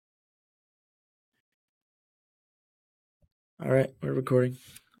All right, we're recording.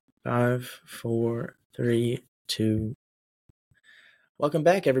 5, 4, 3, 2. Welcome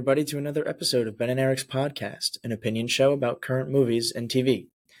back, everybody, to another episode of Ben and Eric's podcast, an opinion show about current movies and TV.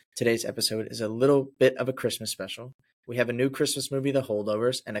 Today's episode is a little bit of a Christmas special. We have a new Christmas movie, The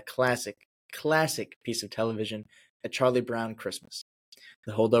Holdovers, and a classic piece of television, A Charlie Brown Christmas.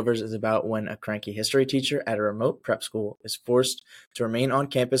 The Holdovers is about when a cranky history teacher at a remote prep school is forced to remain on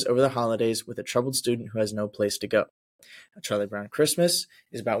campus over the holidays with a troubled student who has no place to go. A Charlie Brown Christmas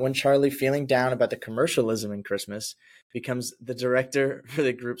is about when Charlie, feeling down about the commercialism in Christmas, becomes the director for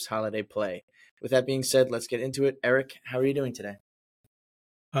the group's holiday play. With that being said, let's get into it. Eric, how are you doing today?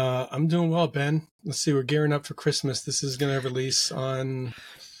 I'm doing well, Ben. Let's see, we're gearing up for Christmas. This is going to release on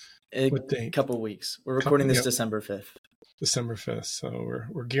what date? A couple weeks. We're recording this December 5th. December 5th. So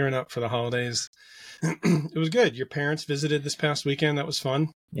we're gearing up for the holidays. It was good. Your parents visited this past weekend. That was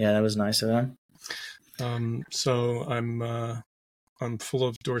fun. Yeah, that was nice of them. So I'm full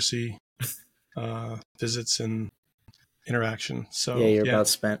of Dorsey visits and interaction. So yeah, you're about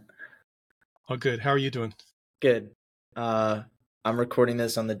spent. Oh, good. How are you doing? Good. I'm recording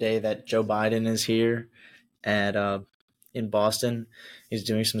this on the day that Joe Biden is here in Boston. He's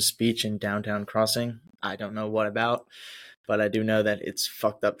doing some speech in downtown Crossing. I don't know what about, but I do know that it's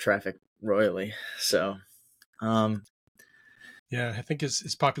fucked up traffic royally. So, yeah, I think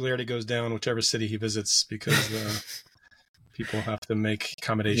his popularity goes down whichever city he visits because people have to make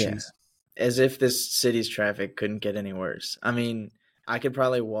accommodations. Yeah. As if this city's traffic couldn't get any worse. I mean, I could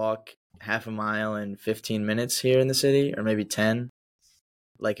probably walk half a mile in 15 minutes here in the city, or maybe 10.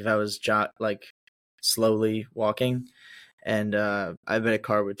 Like if I was slowly walking, and I bet a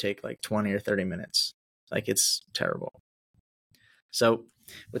car would take like 20 or 30 minutes. Like it's terrible. So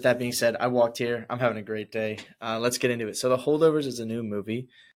with that being said, I walked here. I'm having a great day. Let's get into it. So The Holdovers is a new movie.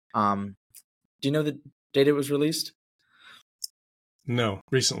 Do you know the date it was released? No,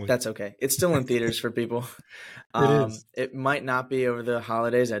 recently. That's okay. It's still in theaters for people. It is. It might not be over the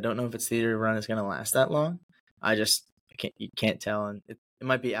holidays. I don't know if its theater run is going to last that long. You can't tell. And it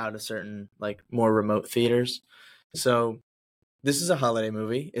might be out of certain like more remote theaters. So this is a holiday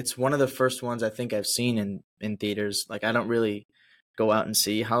movie. It's one of the first ones I think I've seen in theaters. Like I don't really go out and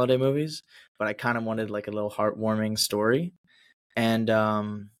see holiday movies, but I kind of wanted like a little heartwarming story. And,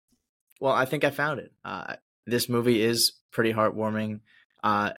 well, I think I found it. This movie is pretty heartwarming.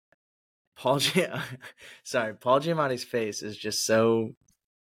 Paul Giamatti's face is just so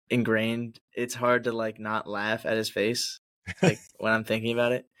ingrained. It's hard to like not laugh at his face, like when I'm thinking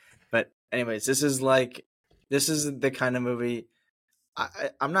about it. But anyways, this is the kind of movie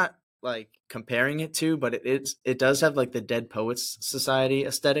I'm not like comparing it to, but it does have like the Dead Poets Society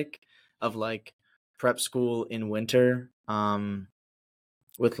aesthetic of like prep school in winter,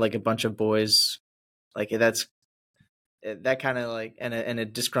 with like a bunch of boys, like that's that kind of like and a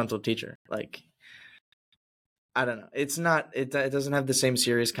disgruntled teacher. Like I don't know, it doesn't have the same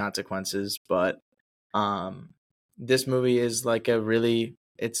serious consequences, but this movie is like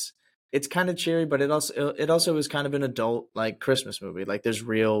it's kind of cheery, but it also is kind of an adult like Christmas movie. Like there's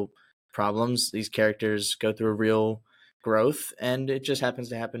real problems. These characters go through a real growth, and it just happens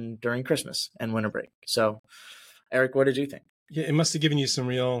to happen during Christmas and winter break. So, Eric, what did you think? Yeah, it must have given you some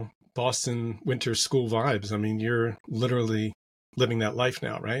real Boston winter school vibes. I mean, you're literally living that life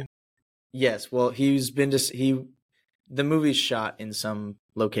now, right? Yes. Well, the movie's shot in some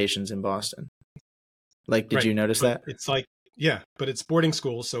locations in Boston. Like, did you notice that? It's like, yeah, but it's boarding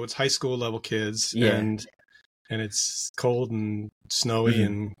school, so it's high school level kids, yeah. and it's cold and snowy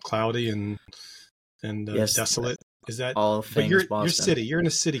and cloudy and yes, desolate. Is that all things Boston? You're in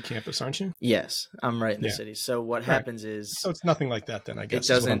a city campus, aren't you? Yes, I'm right in the city. So what happens is, so it's nothing like that then, I guess.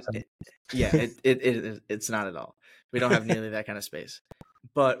 It doesn't. It's not at all. We don't have nearly that kind of space.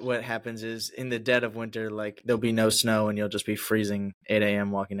 But what happens is, in the dead of winter, like there'll be no snow, and you'll just be freezing 8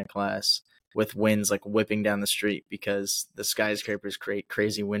 a.m. walking to class, with winds like whipping down the street because the skyscrapers create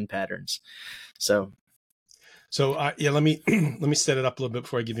crazy wind patterns. So let me set it up a little bit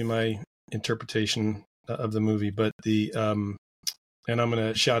before I give you my interpretation of the movie. But and I'm going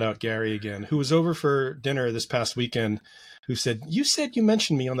to shout out Gary again, who was over for dinner this past weekend, who said you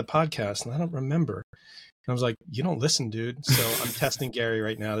mentioned me on the podcast, and I don't remember. And I was like, you don't listen, dude. So I'm testing Gary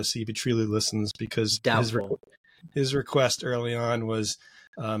right now to see if he truly listens, because his request early on was,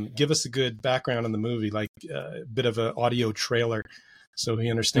 give us a good background on the movie, like a bit of an audio trailer, so he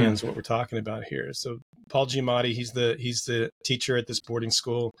understands what we're talking about here. So Paul Giamatti, he's the teacher at this boarding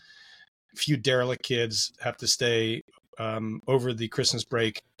school. A few derelict kids have to stay over the Christmas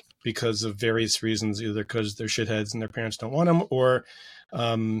break because of various reasons, either because they're shitheads and their parents don't want them, or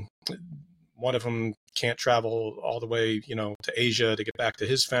one of them can't travel all the way, to Asia to get back to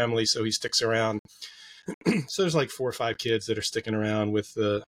his family, so he sticks around. So there's like 4 or 5 kids that are sticking around with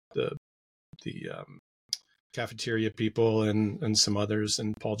the cafeteria people and some others,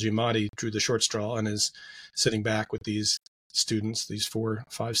 and Paul Giamatti drew the short straw and is sitting back with these students, these 4 or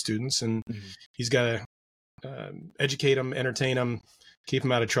 5 students, and he's got to educate them, entertain them, keep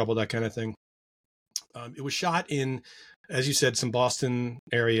them out of trouble, that kind of thing. It was shot in, as you said, the Boston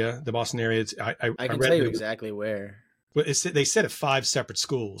area. I can read tell you exactly where. Well, they said at 5 separate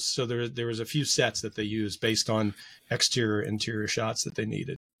schools, so there was a few sets that they used based on exterior, interior shots that they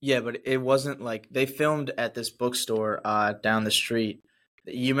needed. Yeah, but it wasn't like they filmed at this bookstore down the street.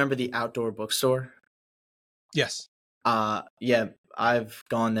 You remember the outdoor bookstore? Yes. Yeah, I've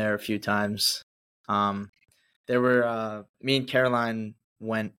gone there a few times. There were me and Caroline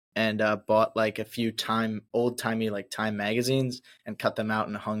went and bought like a few old-timey like Time magazines and cut them out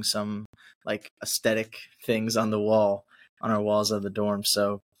and hung some like aesthetic things on our walls of the dorm.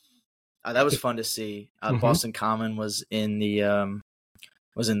 So that was fun to see. Boston Common was in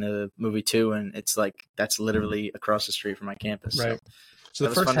the movie too, and it's like that's literally across the street from my campus. Right. So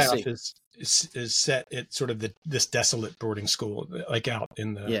the first half is set at sort of this desolate boarding school, like out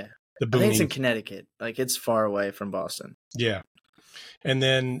in the the boonies. I think it's in Connecticut. Like it's far away from Boston. Yeah. And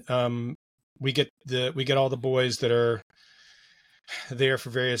then we get all the boys that are there for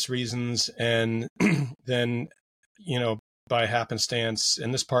various reasons, and then by happenstance,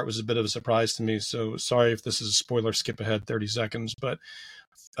 and this part was a bit of a surprise to me, so sorry if this is a spoiler, skip ahead 30 seconds, but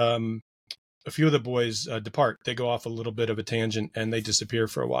a few of the boys depart. They go off a little bit of a tangent and they disappear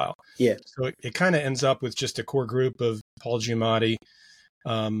for a while. Yeah. So it kind of ends up with just a core group of Paul Giamatti.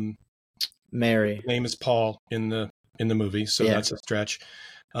 Mary. Name is Paul in the movie, so that's a stretch.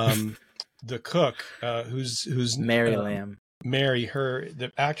 The cook, who's Mary Lamb. Mary,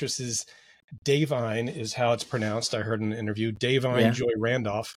 the actress is Davine, is how it's pronounced. I heard in an interview. Davine Joy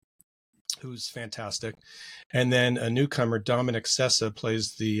Randolph, who's fantastic, and then a newcomer, Dominic Sessa,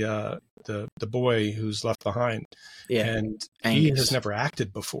 plays the boy who's left behind. Yeah, and Angus. He has never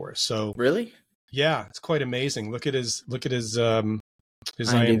acted before. So really, yeah, it's quite amazing. Look at his IMDb.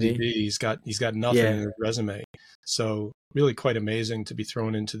 He's got nothing in his resume. So really quite amazing to be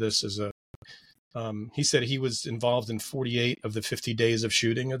thrown into this as a. He said he was involved in 48 of the 50 days of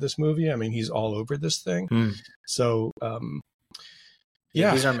shooting of this movie. I mean, he's all over this thing. So,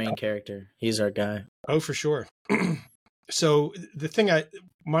 he's our main character. He's our guy. Oh, for sure. So the thing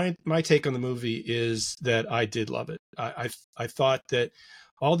my take on the movie is that I did love it. I thought that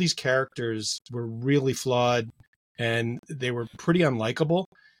all these characters were really flawed and they were pretty unlikable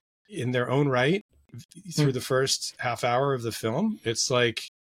in their own right through the first half hour of the film. It's like,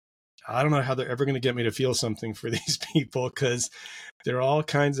 I don't know how they're ever going to get me to feel something for these people, because they're all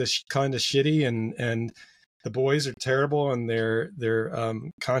kind of shitty, and the boys are terrible, and they're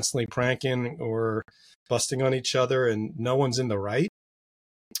constantly pranking or busting on each other, and no one's in the right.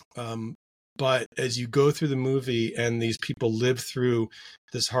 But as you go through the movie and these people live through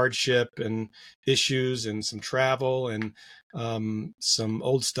this hardship and issues and some travel and some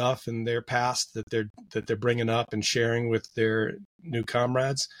old stuff in their past that they're bringing up and sharing with their new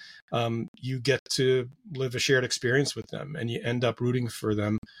comrades, you get to live a shared experience with them, and you end up rooting for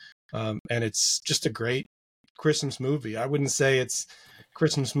them. And it's just a great Christmas movie. I wouldn't say it's a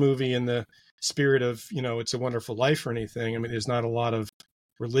Christmas movie in the spirit of, It's a Wonderful Life or anything. I mean, there's not a lot of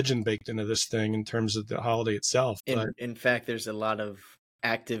religion baked into this thing in terms of the holiday itself. But in fact, there's a lot of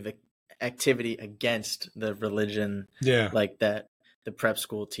active activity against the religion, like that the prep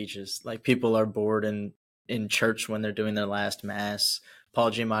school teaches. Like people are bored in church when they're doing their last mass. Paul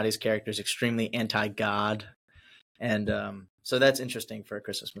Giamatti's character is extremely anti-God, and so that's interesting for a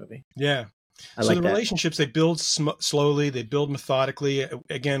Christmas movie. Yeah. So the relationships, they build slowly, they build methodically.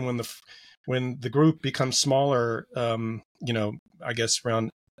 Again, when the group becomes smaller, I guess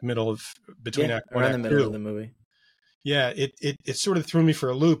around between Act 1 and the middle of the movie. Yeah, it sort of threw me for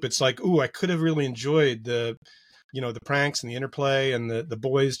a loop. It's like, I could have really enjoyed the pranks and the interplay and the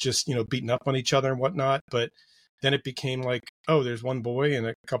boys just, beating up on each other and whatnot. But then it became like, there's one boy and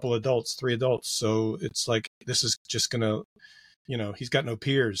a couple adults, 3 adults. So it's like, this is just going to, he's got no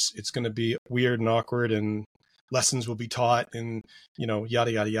peers. It's going to be weird and awkward, and lessons will be taught and,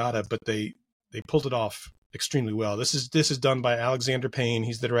 yada, yada, yada. But they pulled it off extremely well. This is done by Alexander Payne.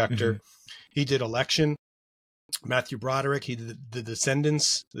 He's the director. He did Election. Matthew Broderick, he did The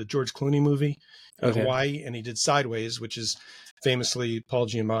Descendants, the George Clooney movie in Hawaii, and he did Sideways, which is famously Paul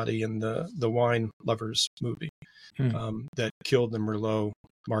Giamatti in the Wine Lovers movie that killed the Merlot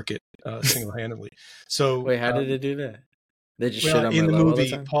market single-handedly. So wait, how did it do that? They just shit Well, on in the Merlot all the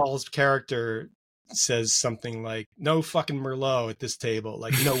movie, time. Paul's character says something like, "No fucking Merlot at this table."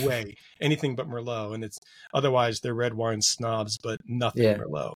 Like, no way, anything but Merlot. And it's otherwise they're red wine snobs, but nothing Yeah.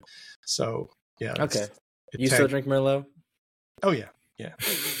 Merlot. So yeah, Okay. it You still tagged. drink Merlot? Oh yeah, yeah.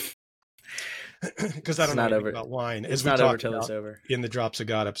 Because I It's don't know not anything over. about wine, as It's we not over talked till it's about over. in the Drops of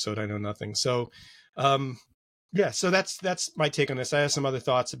God episode. I know nothing. So, yeah. So that's my take on this. I have some other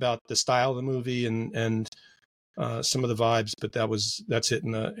thoughts about the style of the movie and some of the vibes, but that's it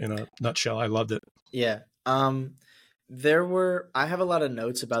in a nutshell. I loved it. Yeah. I have a lot of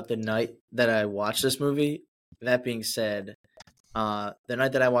notes about the night that I watched this movie. That being said, the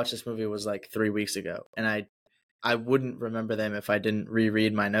night that I watched this movie was like 3 weeks ago, and I wouldn't remember them if I didn't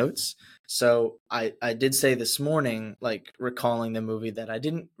reread my notes. So I did say this morning, like recalling the movie, that I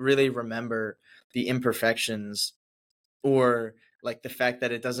didn't really remember the imperfections, or like the fact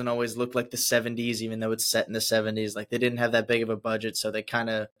that it doesn't always look like the 70s, even though it's set in the 70s. Like they didn't have that big of a budget, so they kind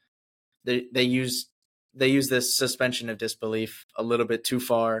of they use this suspension of disbelief a little bit too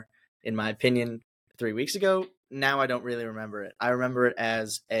far, in my opinion. 3 weeks ago, now I don't really remember it. I remember it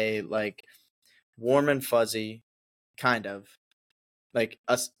as a like warm and fuzzy, kind of like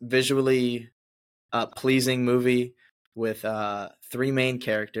a visually pleasing movie with three main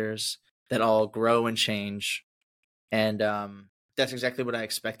characters that all grow and change, and that's exactly what I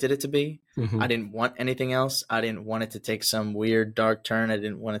expected it to be. Mm-hmm. I didn't want anything else. I didn't want it to take some weird dark turn. I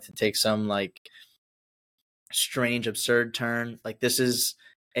didn't want it to take some like strange absurd turn. Like this is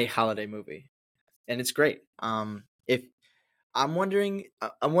a holiday movie, and it's great. If I'm wondering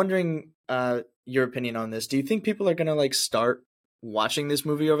your opinion on this. Do you think people are gonna like start watching this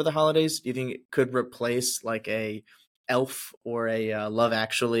movie over the holidays? Do you think it could replace like a Elf or a Love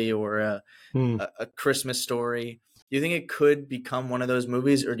Actually or a Christmas Story? Do you think it could become one of those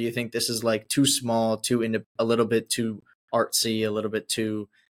movies, or do you think this is like too small, a little bit too artsy, a little bit too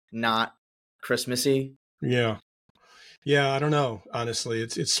not Christmassy? Yeah. Yeah. I don't know. Honestly,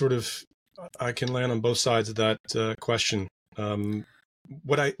 it's sort of, I can land on both sides of that question. Um,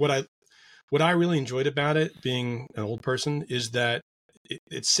 what I, what I, what I really enjoyed about it, being an old person, is that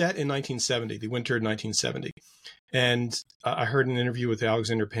it's set in 1970, the winter of 1970. And I heard an interview with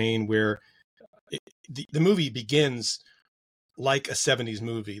Alexander Payne where the movie begins like a 70s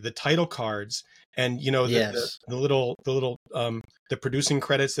movie. The title cards and Yes. the little the producing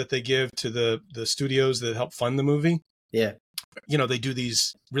credits that they give to the studios that help fund the movie. Yeah. They do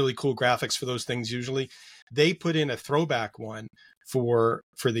these really cool graphics for those things. Usually they put in a throwback one for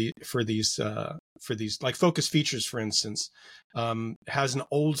these like Focus Features, for instance, has an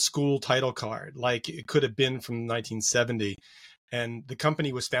old school title card, like it could have been from 1970. And the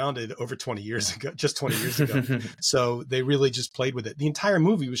company was founded over 20 years ago, just 20 years ago. So they really just played with it. The entire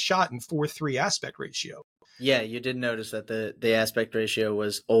movie was shot in 4:3 aspect ratio. Yeah, you did notice that the aspect ratio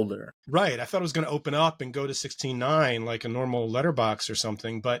was older. Right. I thought it was going to open up and go to 16:9 like a normal letterbox or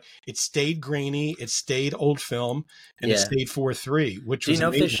something, but it stayed grainy, it stayed old film, and it Yeah. stayed 4:3, which Do you was know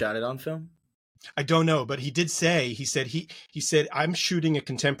if they amazing. shot it on film? I don't know, but he did say, he said I'm shooting a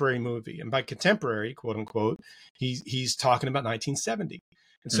contemporary movie, and by contemporary, quote unquote, he's talking about 1970.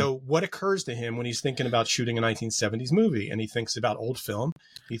 And so what occurs to him when he's thinking about shooting a 1970s movie? And he thinks about old film,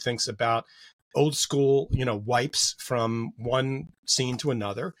 he thinks about old school, wipes from one scene to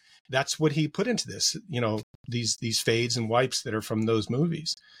another. That's what he put into this, these fades and wipes that are from those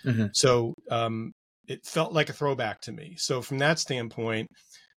movies. Mm-hmm. So it felt like a throwback to me. So from that standpoint,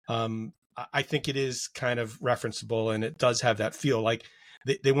 I think it is kind of referenceable, and it does have that feel. Like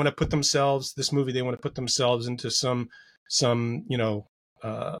they want to put themselves, this movie, they want to put themselves into some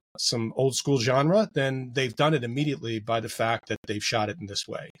old school genre. Then they've done it immediately by the fact that they've shot it in this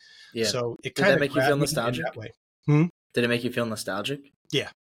way. Yeah. So it Did kind that of make you feel grabbed me in nostalgic? that way. Did it make you feel nostalgic? Yeah,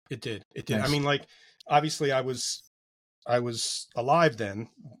 it did. It did. Nice. I mean, like, obviously I was alive then.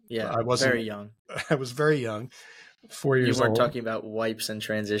 Yeah. I wasn't very young. I was very young. 4 years old. You weren't talking about wipes and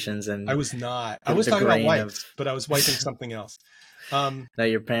transitions and I was not. I was talking about wipes, but I was wiping something else. No,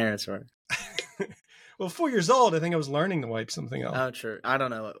 your parents were. Well, 4 years old, I think I was learning to wipe something else. Oh, true. I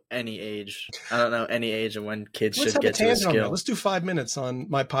don't know any age. I don't know any age of when kids Let's should have get a to the tangent on that. skill. Let's do 5 minutes on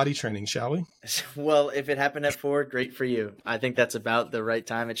my potty training, shall we? Well, if it happened at 4, great for you. I think that's about the right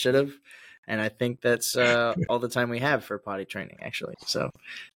time it should have. And I think that's all the time we have for potty training, actually. So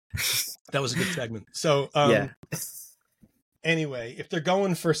that was a good segment. So yeah. Anyway, if they're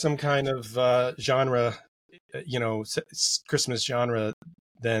going for some kind of genre, Christmas genre,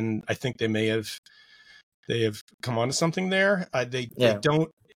 then I think they have come onto something there. They don't.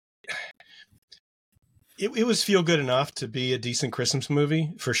 It was feel good enough to be a decent Christmas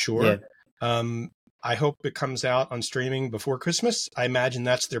movie for sure. Yeah. I hope it comes out on streaming before Christmas. I imagine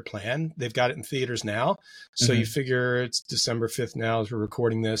that's their plan. They've got it in theaters now. So you figure it's December 5th now as we're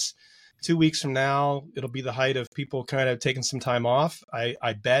recording this. 2 weeks from now, it'll be the height of people kind of taking some time off.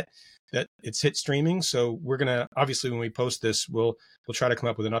 I bet that it's hit streaming. So we're going to, obviously, when we post this, we'll try to come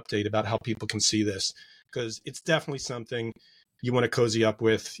up with an update about how people can see this, because it's definitely something you want to cozy up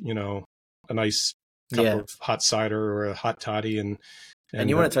with, a nice cup of hot cider or a hot toddy. And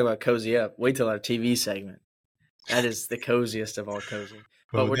you want to talk about cozy up, wait till our TV segment. That is the coziest of all cozy.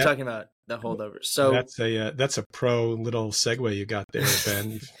 But we're talking about the Holdovers. So that's a pro little segue you got there,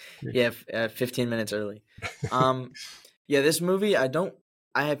 Ben. 15 minutes early. This movie, I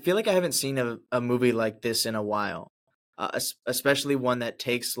feel like I haven't seen a movie like this in a while, especially one that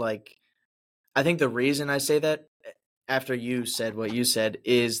takes I think the reason I say that after you said what you said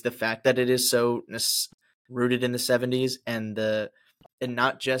is the fact that it is so rooted in the 70s and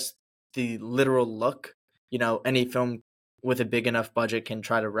not just the literal look. Any film with a big enough budget can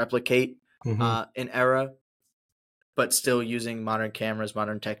try to replicate an era, but still using modern cameras,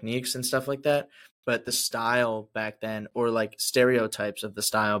 modern techniques and stuff like that. But the style back then, or stereotypes of the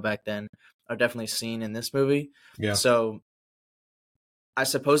style back then, are definitely seen in this movie. Yeah. So I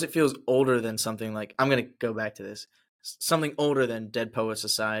suppose it feels older than something I'm going to go back to this. Something older than Dead Poet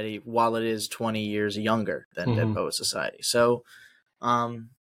Society, while it is 20 years younger than Dead Poet Society. So,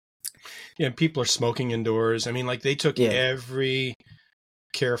 people are smoking indoors. I mean, they took every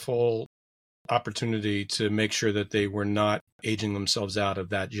careful opportunity to make sure that they were not aging themselves out of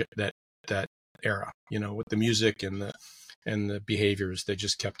that era. With the music and the behaviors, they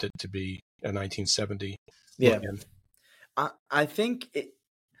just kept it to be a 1970. Yeah, I think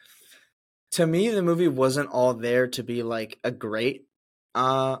to me, the movie wasn't all there to be a great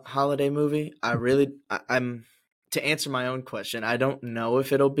holiday movie. I'm to answer my own question, I don't know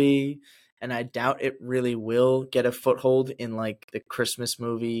if it'll be, and I doubt it really will get a foothold in the Christmas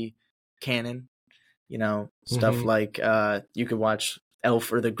movie canon. Stuff you could watch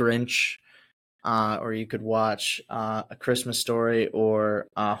Elf or The Grinch, or you could watch A Christmas Story or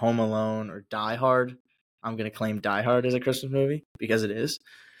Home Alone or Die Hard. I'm going to claim Die Hard as a Christmas movie because it is.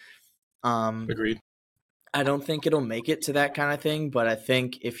 Agreed. I don't think it'll make it to that kind of thing, but I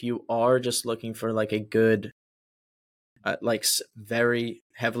think if you are just looking for a good, very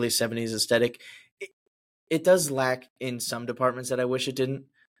heavily 70s aesthetic, it does lack in some departments that I wish it didn't.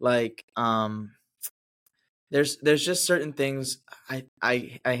 There's just certain things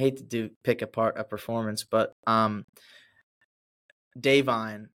I hate to pick apart a performance, but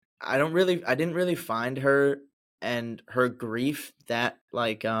Davine, I didn't really find her and her grief that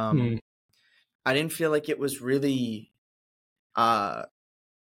I didn't feel like it was really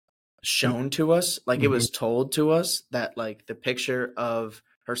shown to us. It was told to us that the picture of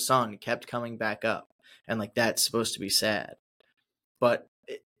her son kept coming back up and that's supposed to be sad. But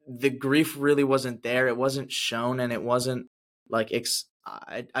the grief really wasn't there. It wasn't shown, and it wasn't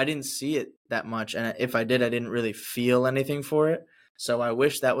I didn't see it that much. And if I did, I didn't really feel anything for it. So I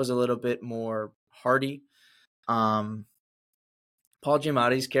wish that was a little bit more hearty. Paul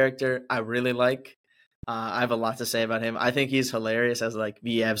Giamatti's character, I really like. I have a lot to say about him. I think he's hilarious as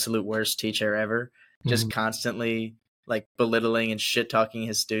the absolute worst teacher ever, just constantly belittling and shit talking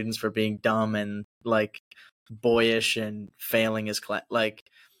his students for being dumb and boyish and failing his class,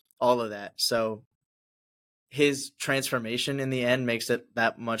 all of that. So his transformation in the end makes it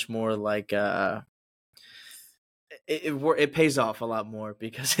that much more it pays off a lot more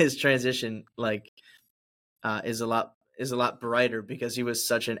because his transition is a lot brighter because he was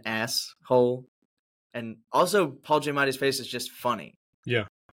such an asshole. And also Paul Giamatti's face is just funny. Yeah.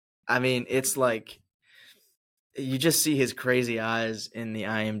 I mean, it's you just see his crazy eyes in the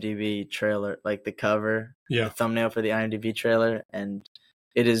IMDb trailer, the cover, the thumbnail for the IMDb trailer, and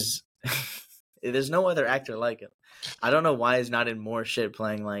it is there's no other actor like him. I don't know why he's not in more shit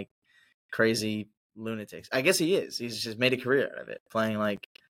playing crazy lunatics. I guess he is. He's just made a career out of it, playing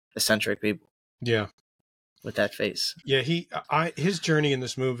eccentric people. Yeah. With that face. Yeah, his journey in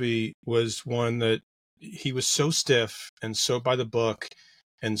this movie was one that he was so stiff and so by the book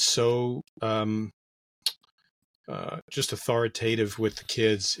and so just authoritative with the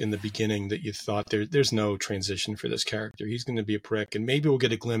kids in the beginning that you thought there's no transition for this character. He's going to be a prick, and maybe we'll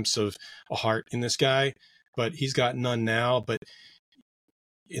get a glimpse of a heart in this guy, but he's got none now. But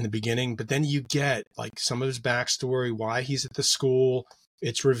in the beginning, but then you get some of his backstory, why he's at the school.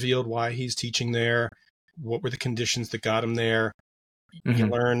 It's revealed why he's teaching there. What were the conditions that got him there? You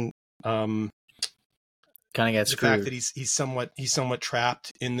learn kind of gets the fact that he's somewhat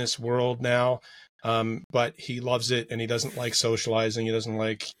trapped in this world now. But he loves it, and he doesn't like socializing.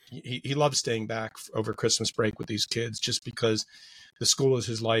 He loves staying back over Christmas break with these kids just because the school is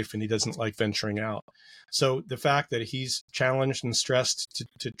his life, and he doesn't like venturing out. So the fact that he's challenged and stressed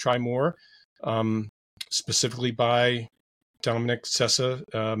to try more, specifically by Dominic Sessa,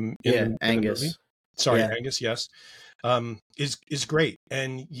 in the movie. Angus. Sorry, Yeah. Angus. Yes, is great,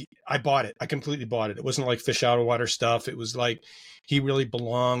 and I bought it. I completely bought it. It wasn't like fish out of water stuff. It was like he really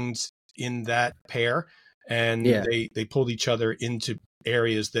belonged in that pair, and Yeah. they pulled each other into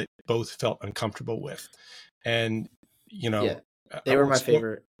areas that both felt uncomfortable with, and Yeah. I They were won't my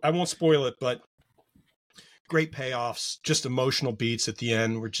favorite. I won't spoil it, but great payoffs, just emotional beats at the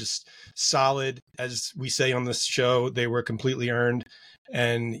end were just solid. As we say on this show, they were completely earned,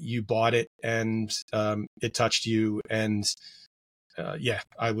 and you bought it, and it touched you. And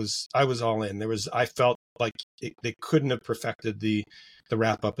I was all in. I felt like they couldn't have perfected the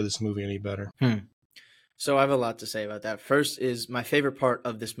wrap up of this movie any better. So I have a lot to say about that. First is my favorite part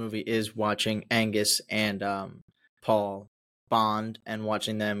of this movie is watching Angus and Paul bond and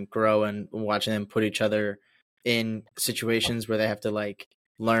watching them grow and watching them put each other in situations where they have to like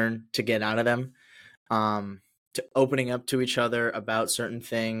learn to get out of them, to opening up to each other about certain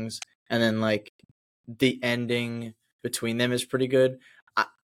things, and then like the ending between them is pretty good.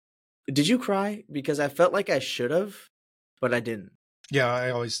 Did you cry? Because I felt like I should have, but I didn't. Yeah, I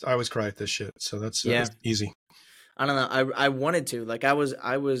always cry at this shit, so that's easy. I don't know. I wanted to. Like I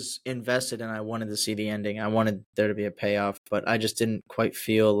was invested and I wanted to see the ending. I wanted there to be a payoff, but I just didn't quite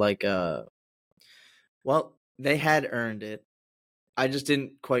feel like well, they had earned it. I just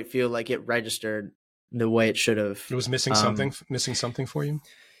didn't quite feel like it registered the way it should have. It was missing something for you?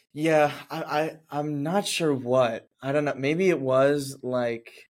 Yeah, I'm not sure what. I don't know. Maybe it was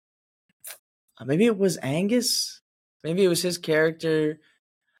like maybe it was Angus. Maybe it was his character.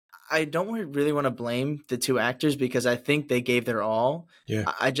 I don't really want to blame the two actors because I think they gave their all.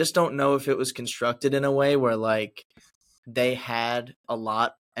 Yeah. I just don't know if it was constructed in a way where like they had a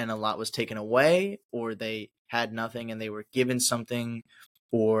lot and a lot was taken away, or they had nothing and they were given something,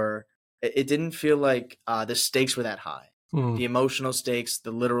 or it didn't feel like the stakes were that high. The emotional stakes,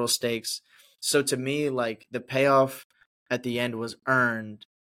 the literal stakes. So to me, like the payoff at the end was earned,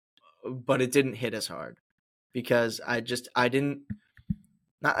 but it didn't hit as hard because I didn't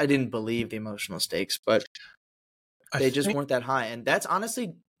believe the emotional stakes, but they just weren't that high. And that's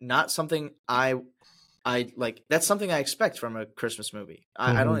honestly not something I like. That's something I expect from a Christmas movie.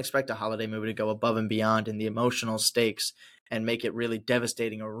 I don't expect a holiday movie to go above and beyond in the emotional stakes and make it really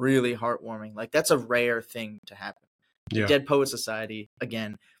devastating or really heartwarming. Like that's a rare thing to happen. Yeah. Dead Poet Society,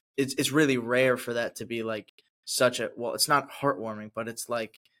 again, it's really rare for that to be like such a, well, it's not heartwarming, but it's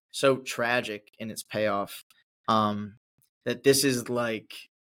like so tragic in its payoff. That this is like,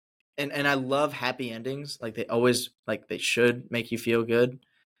 and I love happy endings. Like they always, like they should make you feel good.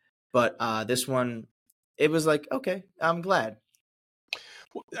 But this one, it was like, okay, I'm glad.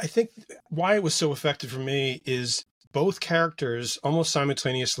 I think why it was so effective for me is both characters almost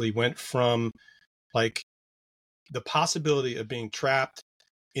simultaneously went from like the possibility of being trapped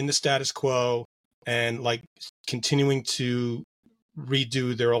in the status quo and like continuing to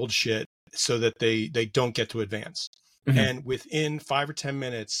redo their old shit so that they don't get to advance. And within 5 or 10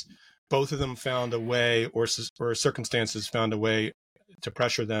 minutes, both of them found a way, or circumstances found a way to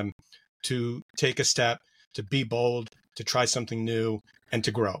pressure them to take a step, to be bold, to try something new, and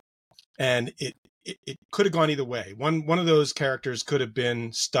to grow. And it could have gone either way. One of those characters could have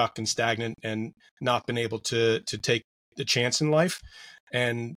been stuck and stagnant and not been able to take the chance in life,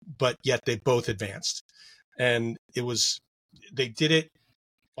 but yet they both advanced. And they did it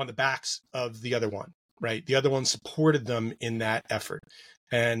on the backs of the other one, right? The other one supported them in that effort.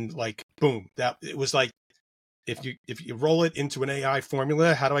 And like, boom, that it was like, if you roll it into an AI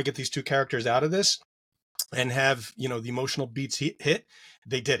formula, how do I get these two characters out of this and have, the emotional beats hit?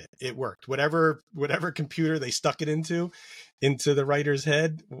 They did it. It worked. Whatever computer they stuck it into the writer's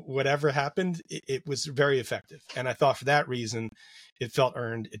head, whatever happened, it was very effective. And I thought for that reason, it felt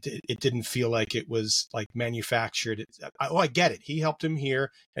earned. It didn't feel like it was like manufactured. I get it. He helped him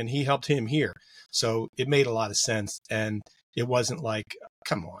here and he helped him here. So it made a lot of sense. And it wasn't like,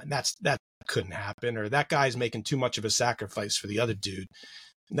 come on, that couldn't happen, or that guy's making too much of a sacrifice for the other dude.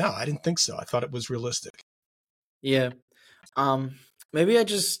 No, I didn't think so. I thought it was realistic. Yeah. Maybe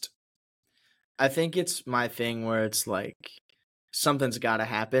I think it's my thing where it's like something's got to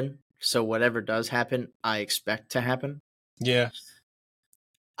happen. So whatever does happen, I expect to happen. Yeah.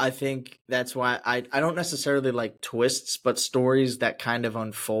 I think that's why I don't necessarily like twists, but stories that kind of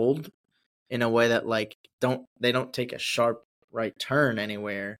unfold in a way that like they don't take a sharp right turn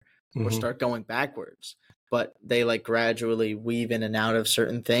anywhere. or Mhm. start going backwards. But they like gradually weave in and out of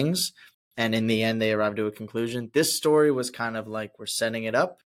certain things, and in the end they arrive to a conclusion. This story was kind of like we're setting it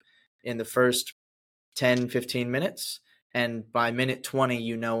up in the first 10, 15 minutes, and by minute 20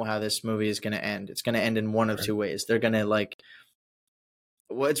 you know how this movie is going to end. It's going to end in one of Right. two ways. They're going to like,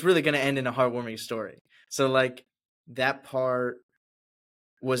 well, it's really going to end in a heartwarming story. So like that part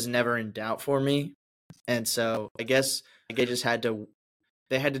was never in doubt for me. And so I guess they just had to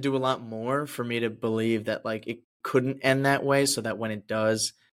do a lot more for me to believe that like it couldn't end that way, so that when it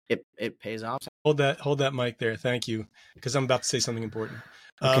does, it pays off. Hold that mic there. Thank you, because I'm about to say something important.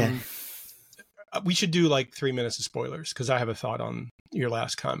 Okay. We should do like 3 minutes of spoilers because I have a thought on your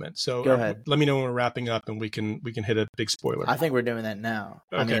last comment. So Go ahead. let me know when we're wrapping up, and we can hit a big spoiler. I think we're doing that now.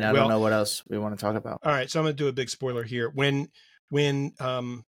 Okay, I mean, I don't know what else we want to talk about. All right, so I'm going to do a big spoiler here. When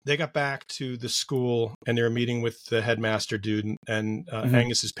they got back to the school and they were meeting with the headmaster dude, and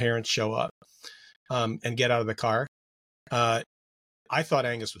Angus's parents show up and get out of the car, I thought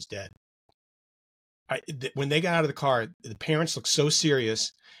Angus was dead. When they got out of the car, the parents looked so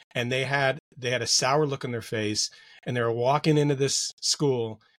serious, and they had a sour look on their face, and they were walking into this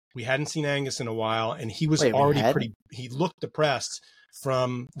school. We hadn't seen Angus in a while, and he was already he looked depressed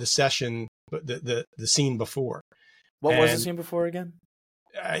from the session, the scene before. What was the scene before again?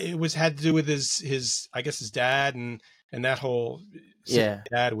 It had to do with his I guess his dad and that whole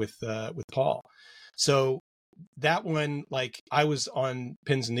dad with Paul. So that one, like, I was on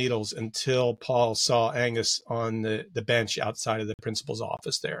pins and needles until Paul saw Angus on the bench outside of the principal's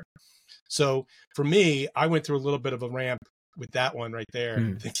office there. So for me, I went through a little bit of a ramp with that one right there,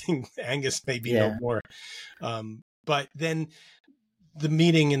 thinking Angus may be no more. But then the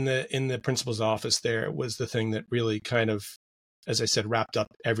meeting in the principal's office there was the thing that really kind of, as I said, wrapped up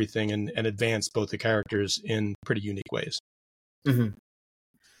everything and advanced both the characters in pretty unique ways. Mm-hmm.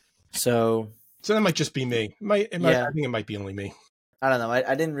 So that might just be me. I think it might be only me. I don't know.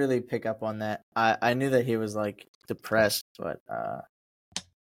 I didn't really pick up on that. I knew that he was like depressed, but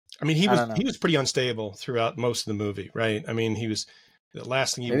I mean, he was pretty unstable throughout most of the movie, right? I mean, he was the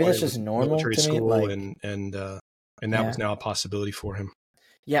last thing he wanted that's just was normal military to school, me, and that was now a possibility for him.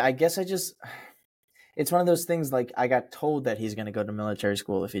 Yeah, I guess it's one of those things. Like, I got told that he's going to go to military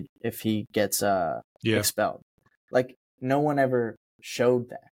school if he gets expelled. Like, no one ever showed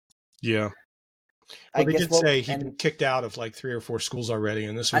that. Yeah. Well, they did say he'd been kicked out of like 3 or 4 schools already,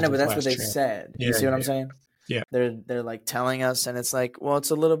 and this was I know, but that's what they chance. said. You see what I'm saying? Yeah. They're like telling us, and it's like, well, it's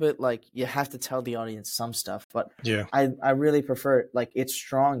a little bit like you have to tell the audience some stuff, but yeah, I really prefer, like, it's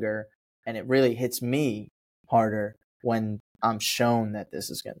stronger and it really hits me harder when I'm shown that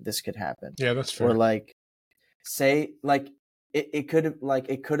this could happen. Yeah, that's fair. Or like, say, like, it could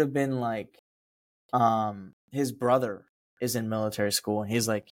have been like, his brother is in military school and he's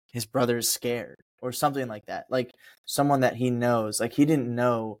like, his brother is scared or something like that. Like, someone that he knows, like, he didn't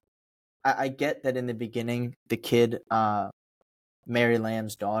know. I get that in the beginning, the kid, Mary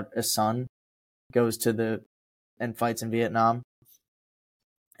Lamb's son, goes and fights in Vietnam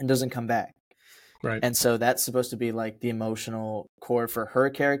and doesn't come back. Right. And so that's supposed to be like the emotional core for her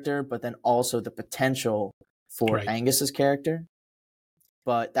character, but then also the potential for Angus's character.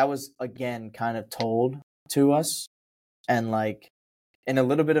 But that was, again, kind of told to us, and like in a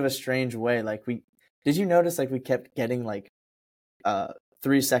little bit of a strange way. Like, did you notice, like, we kept getting like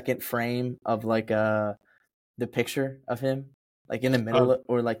 3-second frame of like the picture of him, like in the middle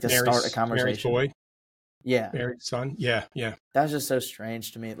or like to start a conversation. Mary's boy. Yeah. Mary's son. Yeah. That was just so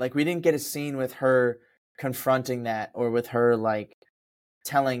strange to me. Like, we didn't get a scene with her confronting that, or with her like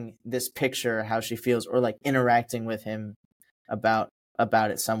telling this picture how she feels, or like interacting with him about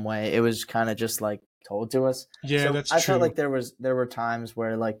it some way. It was kind of just like told to us. Yeah, so that's true. I felt like there were times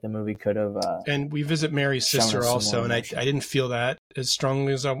where like the movie could have. And we visit Mary's sister also, and I didn't feel that as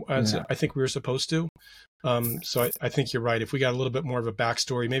strongly as I think we were supposed to. So I think you're right. If we got a little bit more of a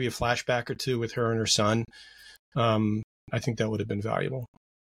backstory, maybe a flashback or two with her and her son, I think that would have been valuable.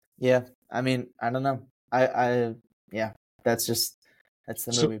 Yeah, I mean, I don't know. That's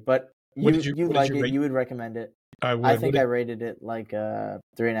the movie. But you like it? You would recommend it? I would. I think I rated it like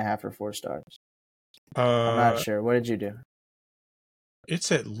 3.5 or 4 stars. I'm not sure. What did you do?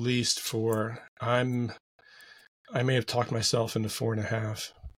 It's at least 4. I may have talked myself into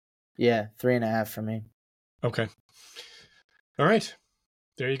 4.5. Yeah, 3.5 for me. Okay. All right.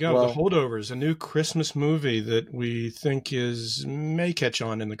 There you go. The Holdovers, a new Christmas movie that we think may catch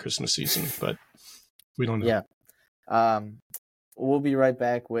on in the Christmas season, but we don't know. Yeah. We'll be right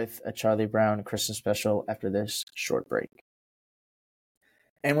back with a Charlie Brown Christmas special after this short break.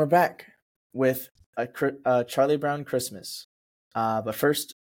 And we're back with a Charlie Brown Christmas. But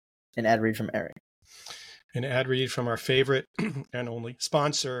first, An ad read from Eric. An ad read from our favorite and only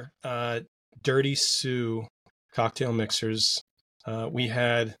sponsor, Dirty Sue cocktail mixers. We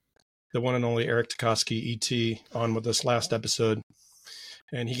had the one and only Eric Tukoski, ET, on with us last episode,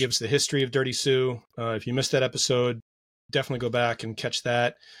 and he gives the history of Dirty Sue. If you missed that episode, definitely go back and catch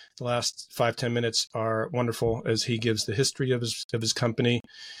that. The last 5-10 minutes are wonderful as he gives the history of his company.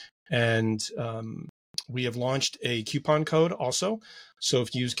 And we have launched a coupon code also. So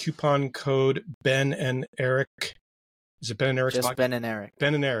if you use coupon code Ben and Eric, is it Ben and Eric? Just Ben and Eric.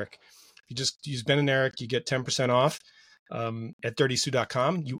 Ben and Eric. If you just use Ben and Eric, you get 10% off at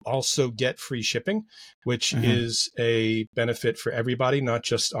dirtysue.com. You also get free shipping, which is a benefit for everybody, not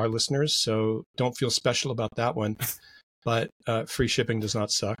just our listeners. So don't feel special about that one. But free shipping does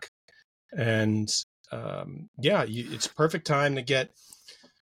not suck. And it's perfect time to get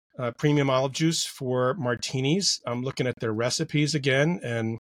premium olive juice for martinis. I'm looking at their recipes again,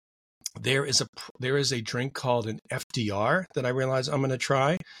 and there is a drink called an FDR that I realize I'm going to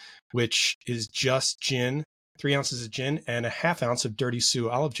try, which is just gin, 3 ounces of gin, and a half ounce of Dirty Sue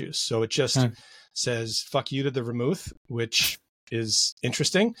olive juice. So it just says "fuck you" to the vermouth, which is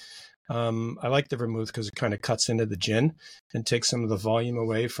interesting. I like the vermouth because it kind of cuts into the gin and takes some of the volume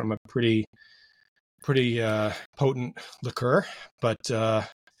away from a pretty potent liqueur. But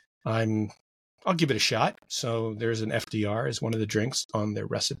I'll give it a shot. So there's an FDR as one of the drinks on their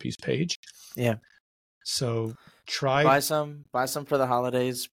recipes page. Yeah. So buy some for the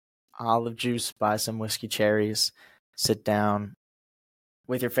holidays. Olive juice, buy some whiskey cherries, sit down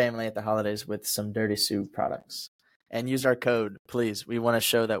with your family at the holidays with some Dirty Sue products. And use our code, please. We want to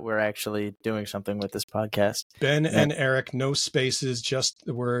show that we're actually doing something with this podcast. Ben and Eric, no spaces, just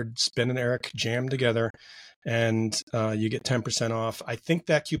the words Ben and Eric jammed together. And you get 10% off. I think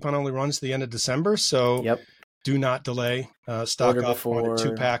that coupon only runs to the end of December, so do not delay. Stock order up on a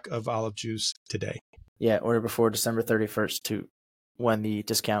 2-pack of olive juice today. Yeah, order before December 31st too, when the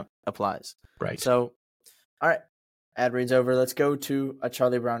discount applies. Right. So, all right, ad reads over. Let's go to A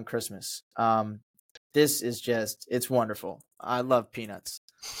Charlie Brown Christmas. This is it's wonderful. I love Peanuts.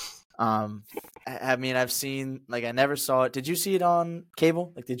 I mean, I've seen, I never saw it. Did you see it on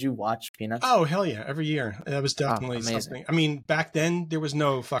cable? Did you watch Peanuts? Oh, hell yeah. Every year. That was definitely something. I mean, back then there was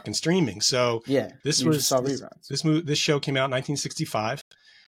no fucking streaming. So just saw reruns. This show came out in 1965.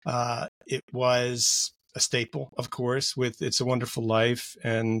 It was a staple, of course, with It's a Wonderful Life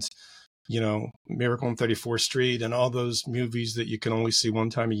and, Miracle on 34th Street and all those movies that you can only see one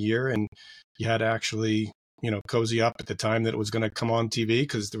time a year. And you had to actually, cozy up at the time that it was going to come on TV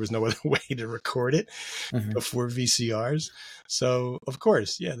because there was no other way to record it before VCRs. So, of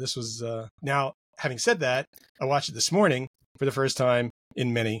course, this was... Now, having said that, I watched it this morning for the first time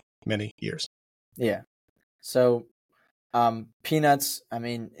in many, many years. Yeah. So, Peanuts, I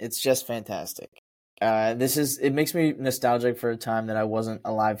mean, it's just fantastic. It makes me nostalgic for a time that I wasn't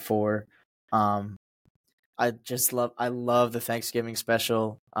alive for. I love the Thanksgiving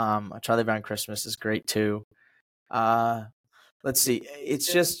special. A Charlie Brown Christmas is great too. Let's see.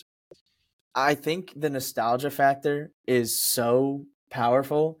 It's just, I think the nostalgia factor is so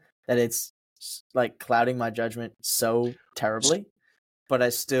powerful that it's clouding my judgment so terribly. But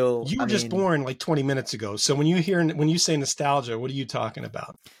you were just born 20 minutes ago. So when you say nostalgia, what are you talking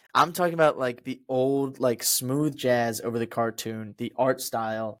about? I'm talking about the old smooth jazz over the cartoon, the art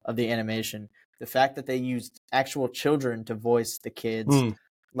style of the animation, the fact that they used actual children to voice the kids.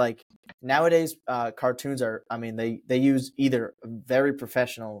 Nowadays, cartoons are, they use either very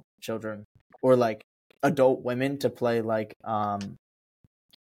professional children or adult women to play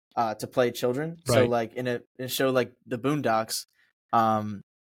children. Right. So in a show like The Boondocks,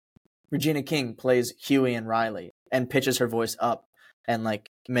 Regina King plays Huey and Riley and pitches her voice up and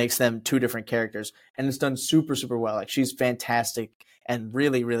makes them two different characters, and it's done super, super well. She's fantastic and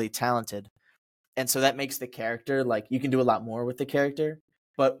really, really talented. And so that makes the character, you can do a lot more with the character.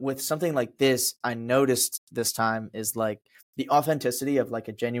 But with something like this, I noticed this time is the authenticity of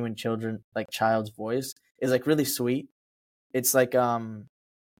a genuine child's voice is really sweet. It's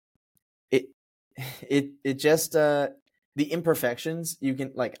it just the imperfections you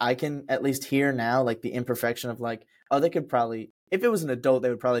can I can at least hear now the imperfection of they could probably, if it was an adult, they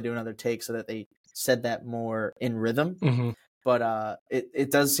would probably do another take so that they said that more in rhythm. But it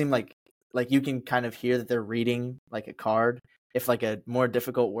does seem like you can kind of hear that they're reading a card. If a more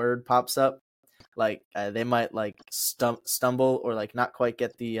difficult word pops up, they might stumble or not quite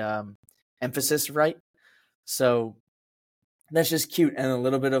get the emphasis right. So that's just cute and a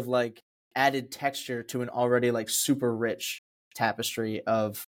little bit of added texture to an already super rich tapestry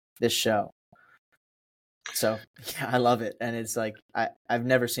of this show. So yeah, I love it, and it's like I've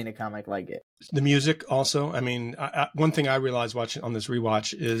never seen a comic like it. The music also. I mean, one thing I realized watching on this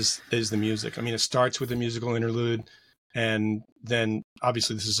rewatch is the music. I mean, it starts with a musical interlude, and then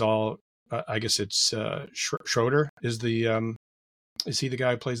obviously this is all. I guess it's Schroeder is the. Is he the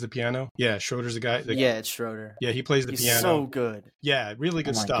guy who plays the piano? Yeah, Schroeder's the guy. Yeah, it's Schroeder. Yeah, he plays the He's piano. so good. Yeah, really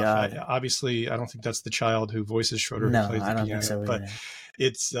good Oh my stuff. God. Obviously, I don't think that's the child who voices Schroeder who No, plays the I don't piano, think so but either.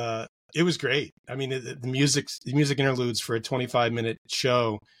 it's it was great. I mean, the music interludes for a 25-minute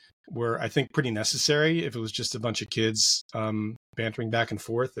show were, I think, pretty necessary. If it was just a bunch of kids bantering back and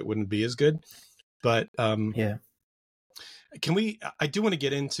forth, it wouldn't be as good. But Yeah. can we? I do want to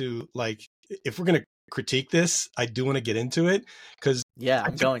get into, like, if we're going to critique this, I do want to get into it because Yeah,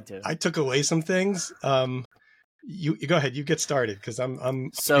 I'm going to. I took away some things. You go ahead. You get started because I'm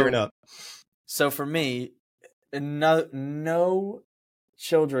So gearing up. So for me, no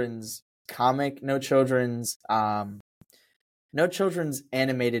children's comic, no children's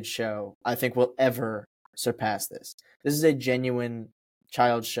animated show I think will ever surpass this. This is a genuine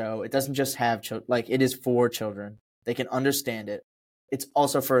child show. It doesn't just have like, it is for children. They can understand it. It's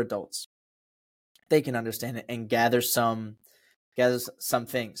also for adults. They can understand it and gather some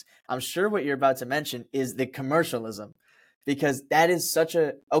things. I'm sure what you're about to mention is the commercialism, because that is such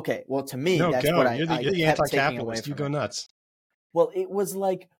a well, to me, No, that's go. what I You're the kept taking away anti-capitalist. from You go it. nuts. Well, it was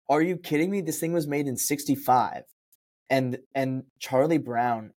like, are you kidding me? This thing was made in 1965, and Charlie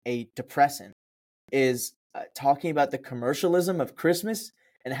Brown, a depressant, is talking about the commercialism of Christmas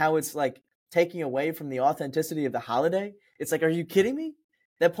and how it's like taking away from the authenticity of the holiday. It's like, are you kidding me?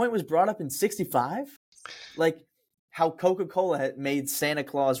 That point was brought up in 1965? Like how Coca-Cola had made Santa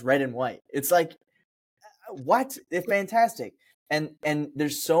Claus red and white. It's like, what? It's fantastic. And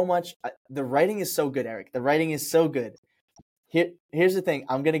there's so much. The writing is so good, Eric. The writing is so good. Here's the thing.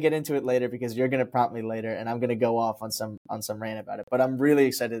 I'm gonna get into it later because you're gonna prompt me later, and I'm gonna go off on some rant about it. But I'm really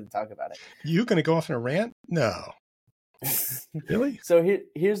excited to talk about it. You gonna go off on a rant? No. Really? So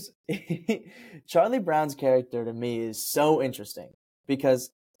here's Charlie Brown's character to me is so interesting because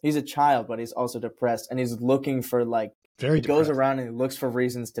he's a child, but he's also depressed, and he's looking for, like, Very he depressed. goes around and he looks for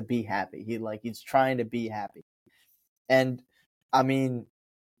reasons to be happy. He's trying to be happy, and I mean,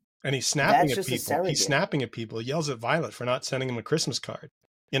 And he's snapping that's at just a people. surrogate. He's snapping at people. He yells at Violet for not sending him a Christmas card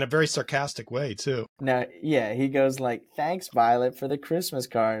in a very sarcastic way, too. Now, yeah, he goes like, "Thanks, Violet, for the Christmas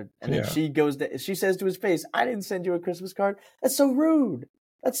card," and then Yeah. she says to his face, "I didn't send you a Christmas card. That's so rude.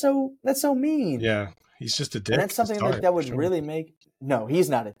 That's so mean." Yeah. He's just a dick. And that's something to start, like that would sure. really make. No, he's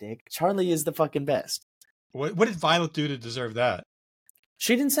not a dick. Charlie is the fucking best. What did Violet do to deserve that?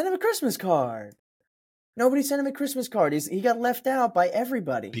 She didn't send him a Christmas card. Nobody sent him a Christmas card. He got left out by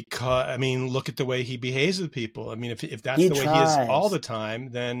everybody. Because, I mean, look at the way he behaves with people. I mean, if that's He the way tries. he is all the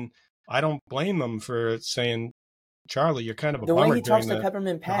time, then I don't blame them for saying, Charlie, you're kind of a The bummer way he talks during to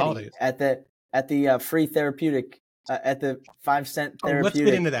Peppermint Patty holidays. at the free therapeutic at the 5-cent therapeutic. Let's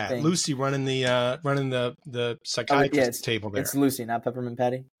get into that. Thing. Lucy running the psychiatrist table there. It's Lucy, not Peppermint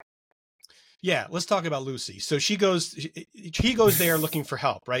Patty. Yeah, let's talk about Lucy. So he goes there looking for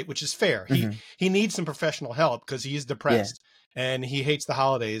help, right? Which is fair. He needs some professional help because he is depressed and he hates the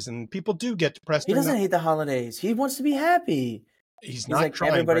holidays, and people do get depressed. He doesn't hate the holidays. He wants to be happy. He's not like,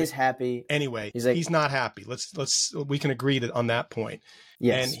 trying. Everybody's happy. Anyway, he's not happy. We can agree on that point.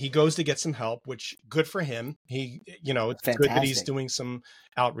 Yes. And he goes to get some help, which good for him. It's Fantastic. good that he's doing some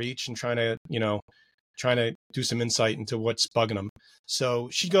outreach and trying to do some insight into what's bugging him. So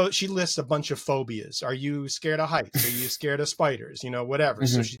she lists a bunch of phobias. Are you scared of heights? Are you scared of spiders? Whatever.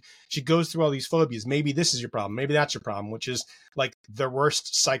 Mm-hmm. So she goes through all these phobias. Maybe this is your problem. Maybe that's your problem, which is like the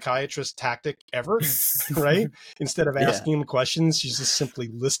worst psychiatrist tactic ever, right? Instead of asking him questions, she's just simply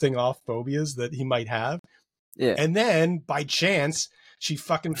listing off phobias that he might have. Yeah. And then by chance, she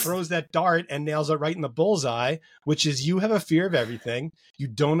fucking throws that dart and nails it right in the bullseye, which is, you have a fear of everything. You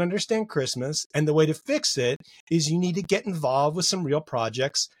don't understand Christmas. And the way to fix it is you need to get involved with some real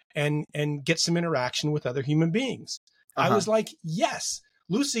projects and get some interaction with other human beings. I was like, yes,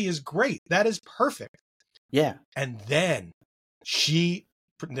 Lucy is great. That is perfect. Yeah. And then the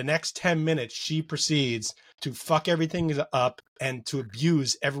next 10 minutes, she proceeds to fuck everything up and to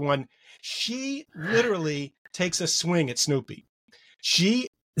abuse everyone. She literally takes a swing at Snoopy. She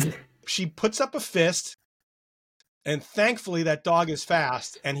puts up a fist, and thankfully that dog is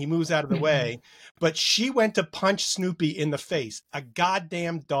fast and he moves out of the way, but she went to punch Snoopy in the face, a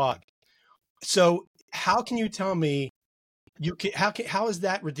goddamn dog. So how can you tell me How is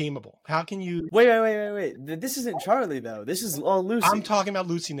that redeemable? How can you? Wait. This isn't Charlie though. This is all Lucy. I'm talking about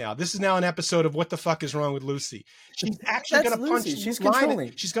Lucy now. This is now an episode of What the Fuck is Wrong with Lucy. She's actually That's going to punch Lucy. She's Linus.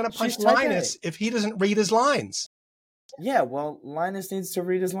 controlling. She's going to punch She's type A. Linus if he doesn't read his lines. Yeah, well, Linus needs to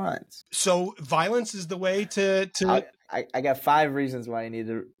read his lines. So violence is the way to. I got 5 reasons why you need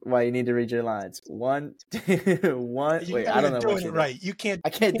to read your lines. One. Wait, I don't know doing what it right. You can't. I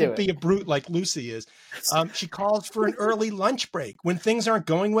can't do it. Be a brute like Lucy is. She calls for an early lunch break when things aren't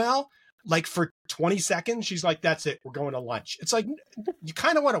going well. Like for 20 seconds, she's like, "That's it. We're going to lunch." It's like you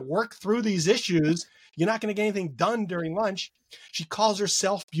kind of want to work through these issues. You're not going to get anything done during lunch. She calls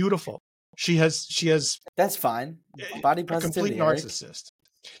herself beautiful. She has. That's fine. Body positivity. A complete narcissist.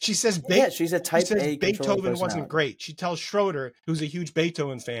 She says, she's a type A. Beethoven wasn't great. She tells Schroeder, who's a huge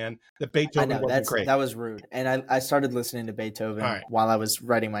Beethoven fan, that Beethoven wasn't great. That was rude. And I started listening to Beethoven while I was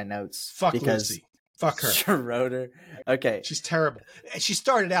writing my notes. Fuck Lucy. Fuck her. Schroeder. Okay. She's terrible. She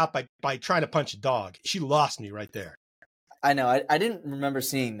started out by trying to punch a dog. She lost me right there. I know. I didn't remember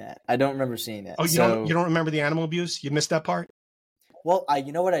seeing that. I don't remember seeing that. Oh, you don't remember the animal abuse? You missed that part? Well,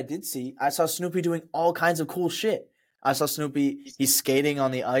 you know what I did see? I saw Snoopy doing all kinds of cool shit. I saw Snoopy, he's skating on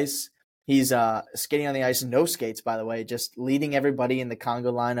the ice. He's skating on the ice, no skates, by the way, just leading everybody in the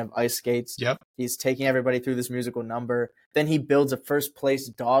conga line of ice skates. Yep. He's taking everybody through this musical number. Then he builds a first place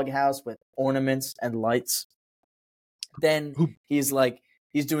doghouse with ornaments and lights. Then he's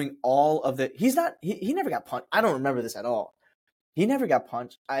doing all of the, he never got punched. I don't remember this at all. He never got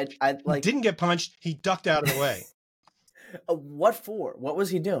punched. He didn't get punched. He ducked out of the way. What for? What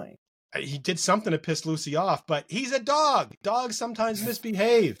was he doing? He did something to piss Lucy off, but he's a dog. Dogs sometimes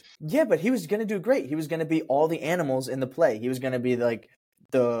misbehave. Yeah, but he was going to do great. He was going to be all the animals in the play. He was going to be like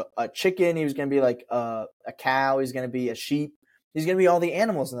a chicken. He was going to be like a cow. He's going to be a sheep. He's going to be all the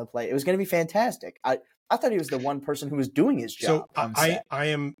animals in the play. It was going to be fantastic. I thought he was the one person who was doing his job. So I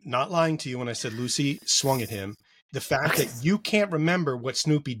am not lying to you when I said Lucy swung at him. The fact that you can't remember what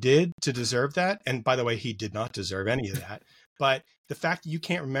Snoopy did to deserve that, and by the way, he did not deserve any of that, but the fact that you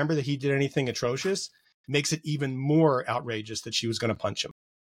can't remember that he did anything atrocious makes it even more outrageous that she was going to punch him.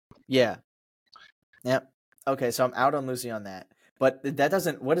 Yeah. Yep. Okay, so I'm out on Lucy on that. But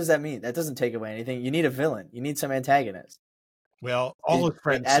what does that mean? That doesn't take away anything. You need a villain. You need some antagonist. Well, all his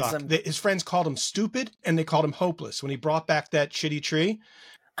friends sucked. His friends called him stupid, and they called him hopeless when he brought back that shitty tree.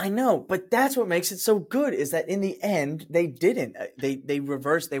 I know, but that's what makes it so good is that in the end, they didn't. They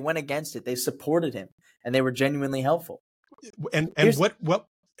reversed. They went against it. They supported him, and they were genuinely helpful. And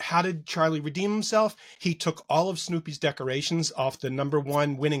how did Charlie redeem himself? He took all of Snoopy's decorations off the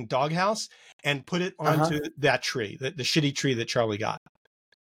 #1 winning doghouse and put it onto that tree, the shitty tree that Charlie got.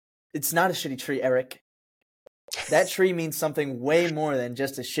 It's not a shitty tree, Eric. That tree means something way more than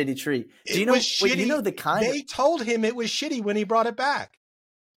just a shitty tree. They told him it was shitty when he brought it back.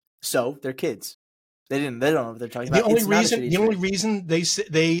 So they're kids. They don't know what they're talking about. The only reason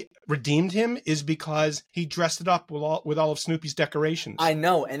they redeemed him is because he dressed it up with all of Snoopy's decorations. I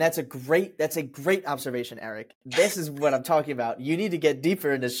know, and that's a great observation, Eric. This is what I'm talking about. You need to get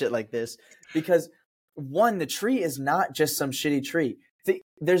deeper into shit like this because one, the tree is not just some shitty tree.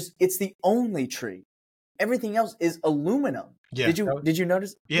 It's the only tree. Everything else is aluminum. Yeah. Did you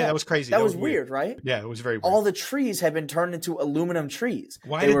notice? Yeah, that was crazy. That was weird, right? Yeah, it was very weird. All the trees have been turned into aluminum trees.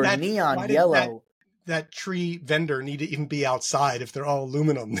 They were neon yellow. That tree vendor need to even be outside if they're all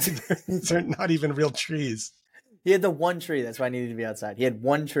aluminum. They're not even real trees. He had the one tree. That's why I needed to be outside. He had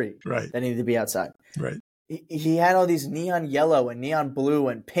one tree that needed to be outside. Right. He had all these neon yellow and neon blue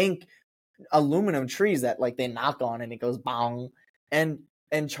and pink aluminum trees that they knock on and it goes bong. And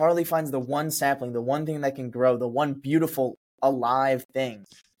Charlie finds the one sapling, the one thing that can grow, the one beautiful alive thing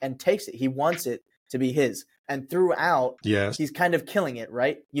and takes it. He wants it to be his. And throughout, he's kind of killing it,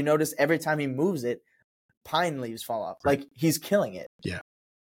 right? You notice every time he moves it, pine leaves fall off. Right. He's killing it. Yeah.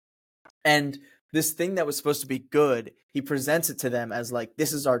 And this thing that was supposed to be good, he presents it to them as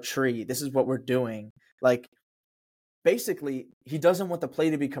this is our tree. This is what we're doing. Basically, he doesn't want the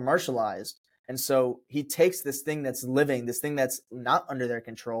play to be commercialized. And so he takes this thing that's living, this thing that's not under their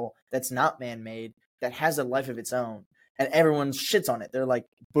control, that's not man-made, that has a life of its own. And everyone shits on it. They're like,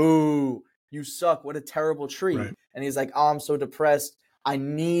 boo, you suck. What a terrible tree. Right. And he's like, oh, I'm so depressed. I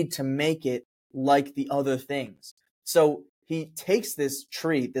need to make it like the other things. So he takes this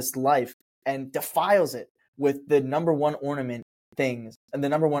tree, this life, and defiles it with the #1 ornament things and the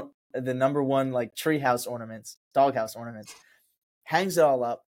number one treehouse ornaments, doghouse ornaments, hangs it all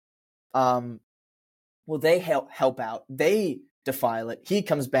up. Well, they help out. They defile it. He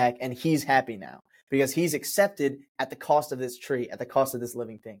comes back and he's happy now because he's accepted at the cost of this tree, at the cost of this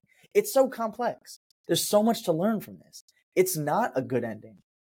living thing. It's so complex. There's so much to learn from this. it's not a good ending.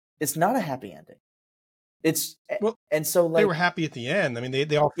 It's not a happy ending. It's Well, and so like they were happy at the end. I mean,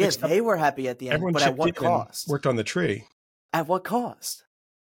 they all fixed up. they were happy at the end, Everyone but at chipped what in and cost? worked on the tree. At what cost?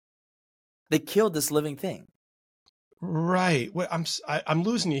 They killed this living thing. Right. Well, I'm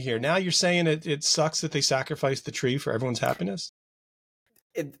losing you here. Now you're saying it sucks that they sacrificed the tree for everyone's happiness?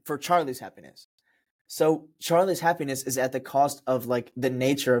 For Charlie's happiness. So Charlie's happiness is at the cost of like the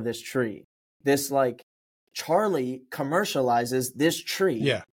nature of this tree. This like Charlie commercializes this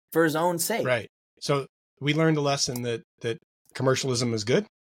tree for his own sake. Right. So we learned a lesson that commercialism is good.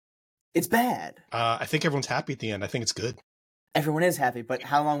 It's bad. I think everyone's happy at the end. I think it's good. Everyone is happy, but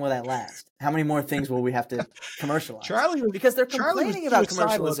how long will that last? How many more things will we have to commercialize? Because they're complaining about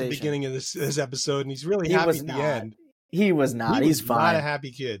commercialization at the beginning of this episode, and he's really happy at the end. He was not. He's fine. Not a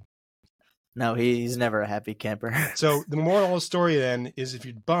happy kid. No, he's never a happy camper. So the moral of the story then is, if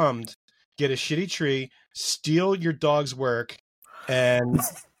you're bummed, get a shitty tree, steal your dog's work, and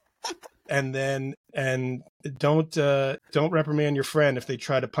don't reprimand your friend if they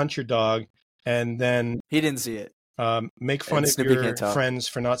try to punch your dog, and then he didn't see it. Make fun of your friends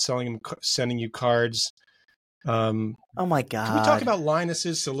for not sending you cards. Oh my God! Can we talk about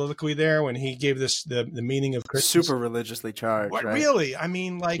Linus's soliloquy there when he gave this the meaning of Christmas? Super religiously charged. What, right? Really? I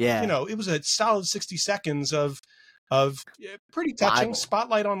mean, like it was a solid 60 seconds of pretty touching. Bible.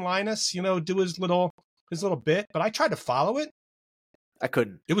 Spotlight on Linus. Do his little bit, but I tried to follow it. I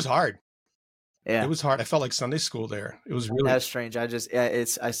couldn't. It was hard. Yeah, it was hard. I felt like Sunday school there. It was really that's strange.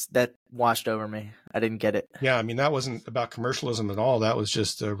 That washed over me. I didn't get it. Yeah, I mean, that wasn't about commercialism at all. That was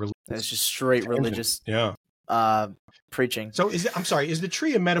just that's just straight religious. Yeah. Preaching. So is the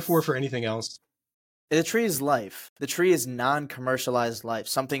tree a metaphor for anything else? The tree is life. The tree is non-commercialized life,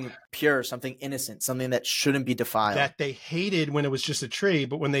 something pure, something innocent, something that shouldn't be defiled. That they hated when it was just a tree,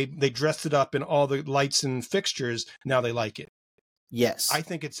 but when they dressed it up in all the lights and fixtures, now they like it. Yes. I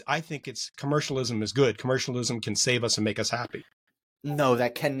think it's commercialism is good. Commercialism can save us and make us happy. No,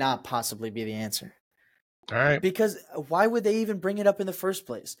 that cannot possibly be the answer. All right. Because why would they even bring it up in the first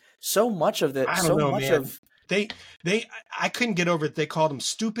place? So much of I couldn't get over it. They called him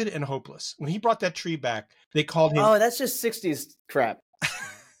stupid and hopeless. When he brought that tree back, they called him. Oh, that's just 60s crap.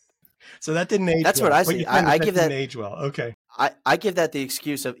 So that didn't age. That's well. what I see. I give that age well. Okay. I give that the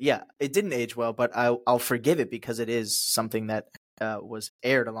excuse of it didn't age well, but I'll forgive it because it is something that was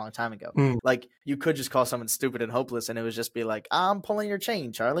aired a long time ago. Like, you could just call someone stupid and hopeless, and it would just be like, I'm pulling your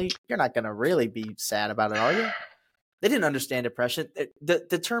chain, Charlie. You're not gonna really be sad about it, are you? They didn't understand depression.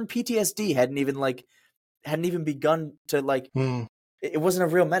 The term PTSD hadn't even begun to it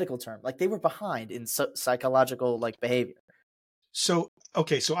wasn't a real medical term. Like, they were behind in psychological behavior. So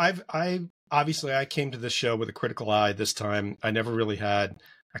okay, so I obviously came to this show with a critical eye this time. I never really had.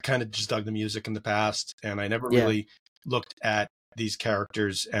 I kind of just dug the music in the past, and I never really looked at these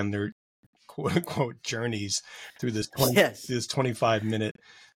characters and their quote unquote journeys through this 25-minute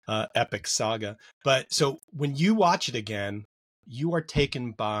epic saga. But so when you watch it again, you are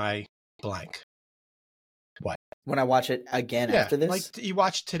taken by blank. What? When I watch it again after this? Like, you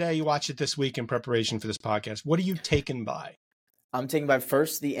watched today, you watched it this week in preparation for this podcast. What are you taken by? I'm taken by,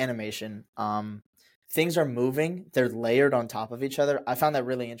 first, the animation. Things are moving. They're layered on top of each other. I found that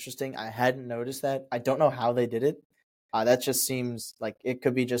really interesting. I hadn't noticed that. I don't know how they did it. That just seems like it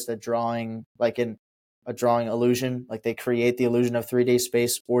could be just a drawing, like in a drawing illusion. Like, they create the illusion of 3D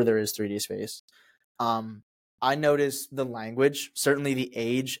space, or there is 3D space. I noticed the language, certainly the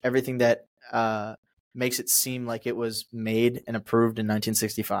age, everything that makes it seem like it was made and approved in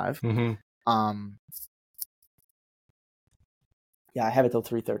 1965. Mm-hmm. Yeah, I have it till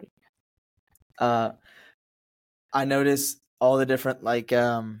 3:30. I noticed all the different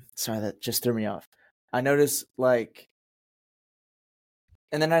sorry, that just threw me off. I noticed and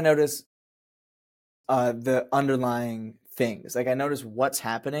then I noticed the underlying things. Like, I noticed what's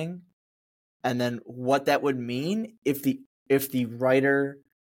happening, and then what that would mean if the writer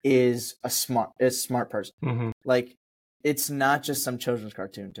is a smart person. Mm-hmm. Like, it's not just some children's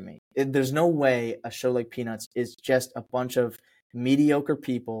cartoon to me. There's no way a show like Peanuts is just a bunch of mediocre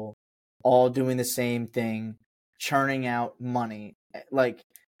people all doing the same thing, churning out money. Like,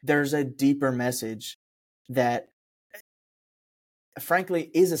 there's a deeper message that,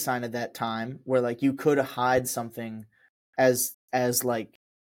 frankly, is a sign of that time, where you could hide something as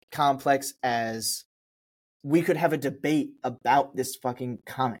complex as we could have a debate about this fucking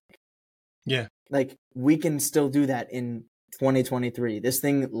comic. Yeah. We can still do that in 2023. This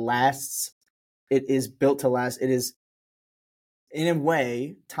thing lasts. It is built to last. It is, in a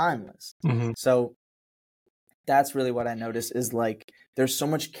way, timeless. Mm-hmm. So that's really what I noticed is there's so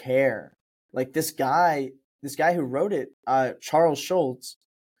much care. This guy this guy who wrote it, Charles Scholes,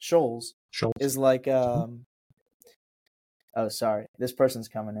 is like oh, sorry, this person's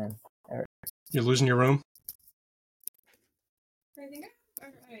coming in. Eric. You're losing your room? I think all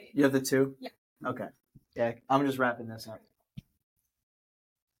right. You have the 2? Yeah. Okay. Yeah, I'm just wrapping this up.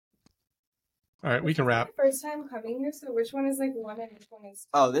 All right, we can wrap. My first time coming here, so which one is like 1 and which one is 2?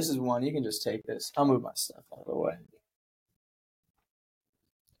 Oh, this is 1. You can just take this. I'll move my stuff out of the way.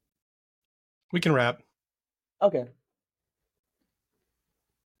 We can wrap. Okay.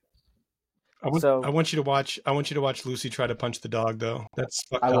 I want you to watch Lucy try to punch the dog, though. That's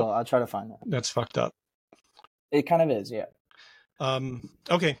fucked up. I will. I'll try to find that. That's fucked up. It kind of is, yeah.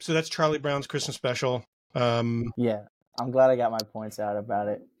 Okay, so that's Charlie Brown's Christmas special. Yeah, I'm glad I got my points out about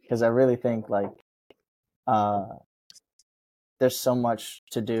it because I really think like there's so much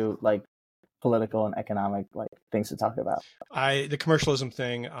to do, like political and economic like things to talk about. The commercialism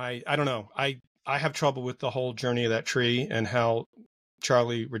thing, I don't know. I have trouble with the whole journey of that tree and how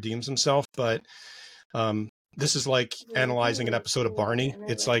Charlie redeems himself, but this is like analyzing an episode of Barney.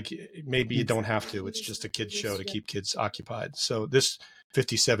 It's like maybe you don't have to. It's just a kid's show to keep kids occupied. So this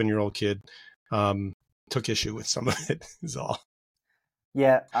 57-year-old kid took issue with some of it is all.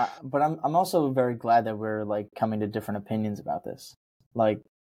 Yeah, but I'm also very glad that we're like coming to different opinions about this. Like,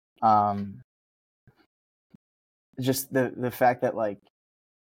 just the fact that like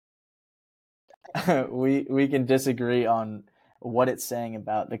we can disagree on what it's saying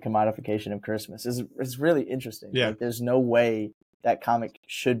about the commodification of Christmas is really interesting. Yeah. Like, there's no way that comic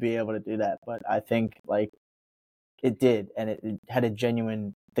should be able to do that, but I think like it did, and it had a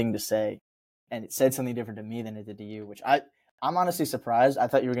genuine thing to say, and it said something different to me than it did to you, which I'm honestly surprised. I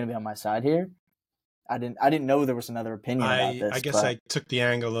thought you were going to be on my side here. I didn't know there was another opinion about this. I guess I took the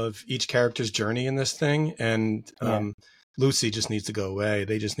angle of each character's journey in this thing, and Lucy just needs to go away.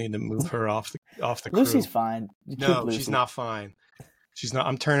 They just need to move her off the crew. Lucy's fine. No, she's not fine. She's not.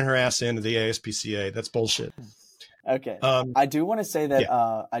 I'm turning her ass into the ASPCA. That's bullshit. Okay. I do want to say that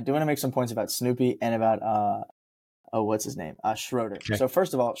I do want to make some points about Snoopy and about what's his name? Schroeder. Okay. So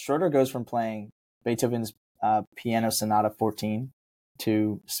first of all, Schroeder goes from playing Beethoven's Piano Sonata 14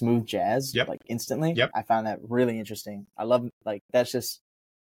 to smooth jazz like instantly. Yep. I found that really interesting. I love like that's just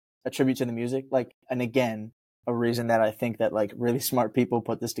a tribute to the music. Like, and again, a reason that I think that like really smart people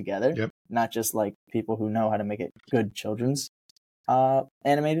put this together, not just like people who know how to make it good children's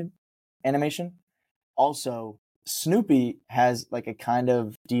animation. Also, Snoopy has like a kind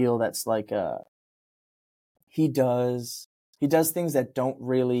of deal that's like he does things that don't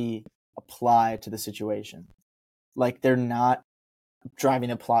really apply to the situation. Like, they're not driving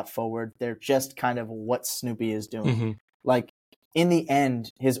the plot forward. They're just kind of what Snoopy is doing. Mm-hmm. Like, in the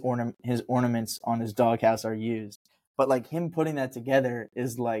end, his ornaments on his doghouse are used. But like him putting that together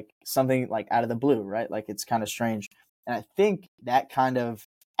is like something like out of the blue, right? Like, it's kind of strange. And I think that kind of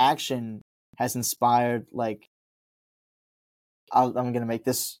action has inspired like, I'm going to make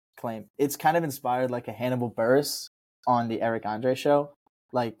this claim. It's kind of inspired like a Hannibal Buress on the Eric Andre show.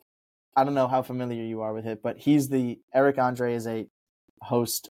 Like, I don't know how familiar you are with it, but Eric Andre is a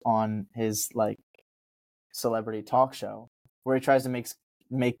host on his like celebrity talk show where he tries to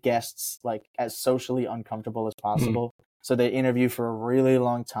make guests like as socially uncomfortable as possible. Mm-hmm. So they interview for a really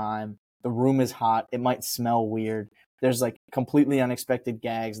long time. The room is hot. It might smell weird. There's like completely unexpected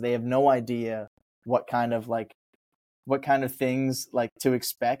gags. They have no idea what kind of things like to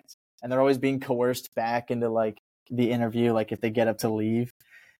expect. And they're always being coerced back into like the interview, like if they get up to leave.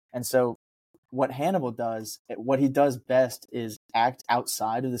 And so what Hannibal does, what he does best is act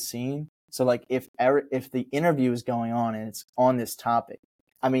outside of the scene. So like if the interview is going on and it's on this topic,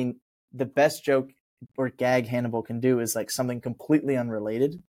 I mean, the best joke or gag Hannibal can do is like something completely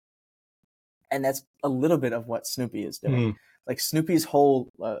unrelated. And that's a little bit of what Snoopy is doing. Like Snoopy's whole,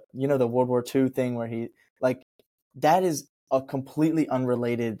 the World War II thing where he like, that is a completely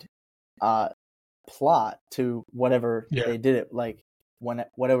unrelated plot to whatever they did it. Like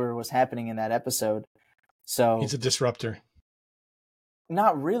whatever was happening in that episode. So he's a disruptor.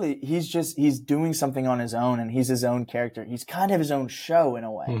 Not really. He's doing something on his own, and he's his own character. He's kind of his own show in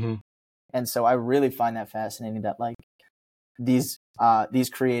a way. Mm-hmm. And so I really find that fascinating that like these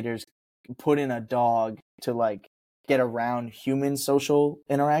creators put in a dog to like get around human social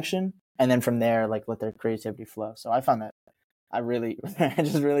interaction, and then from there like let their creativity flow. So I found that I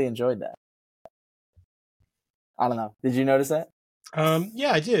just really enjoyed that. I don't know. Did you notice that?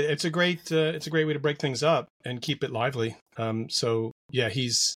 Yeah, I did. It's a great way to break things up and keep it lively. So yeah,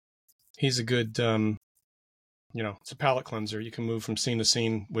 he's a good, it's a palate cleanser. You can move from scene to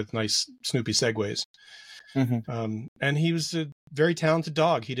scene with nice Snoopy segues. And he was a very talented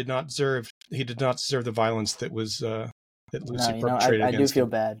dog. He did not deserve the violence that was that Lucy perpetrated I do against feel him.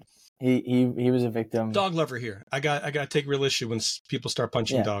 bad. He was a victim. Dog lover here. I got to take real issue when people start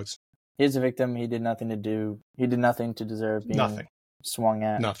punching dogs. He's a victim. He did nothing to deserve being swung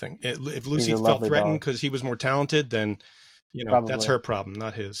at. Nothing. If Lucy felt threatened because he was more talented, then that's her problem,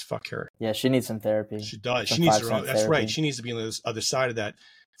 not his. Fuck her. Yeah, she needs some therapy. She does. She needs her own. That's right. She needs to be on the other side of that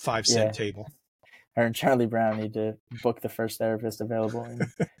 5-cent table. Her and Charlie Brown need to book the first therapist available.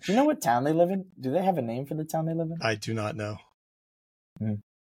 Do you know what town they live in? Do they have a name for the town they live in? I do not know.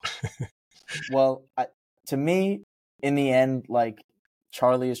 Well, to me, in the end, like,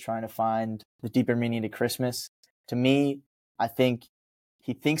 Charlie is trying to find the deeper meaning to Christmas. To me, I think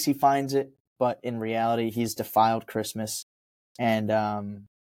he thinks he finds it, but in reality, he's defiled Christmas. And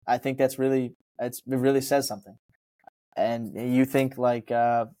I think it really says something. And you think like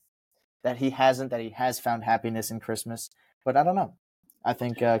that he has found happiness in Christmas, but I don't know. I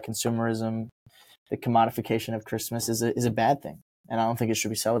think consumerism, the commodification of Christmas is a bad thing, and I don't think it should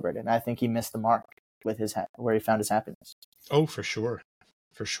be celebrated. And I think he missed the mark with where he found his happiness. Oh, for sure.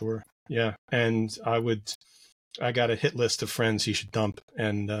 Yeah. And I got a hit list of friends he should dump,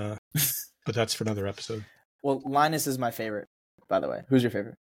 and but that's for another episode. Well, Linus is my favorite, by the way. Who's your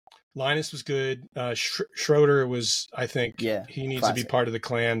favorite? Linus was good. Schroeder was, I think, he needs to be part of the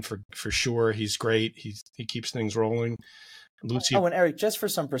clan for sure. He's great. He keeps things rolling. Lucy. Oh, and Eric, just for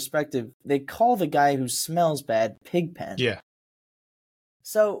some perspective, they call the guy who smells bad Pigpen. Yeah.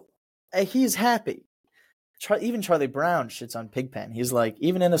 So he's happy. Even Charlie Brown shits on Pigpen. He's like,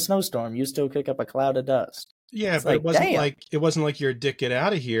 even in a snowstorm, you still kick up a cloud of dust. Yeah, it's but it wasn't like you're a dick, get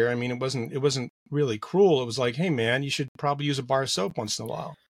out of here. I mean, it wasn't really cruel. It was like, hey man, you should probably use a bar of soap once in a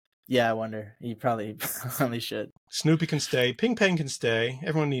while. Yeah, I wonder. He probably should. Snoopy can stay. Pigpen can stay.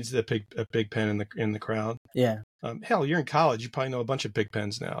 Everyone needs a Pigpen in the crowd. Yeah. Hell, you're in college. You probably know a bunch of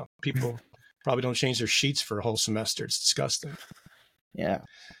Pigpens now. People probably don't change their sheets for a whole semester. It's disgusting. Yeah.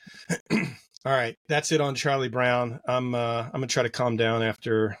 All right, that's it on Charlie Brown. I'm gonna try to calm down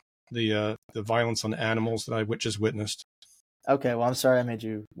after the violence on the animals that I just witnessed. Okay, well, I'm sorry I made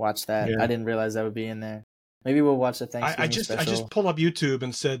you watch that. Yeah. I didn't realize that would be in there. Maybe we'll watch the Thanksgiving special. I just pulled up YouTube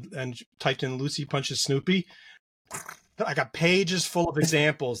and typed in Lucy punches Snoopy. I got pages full of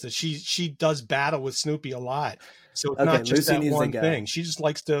examples that she does battle with Snoopy a lot. So it's not just Lucy that one thing. She just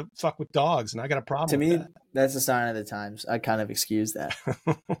likes to fuck with dogs, and I got a problem with that. To me, that's a sign of the times. I kind of excuse that.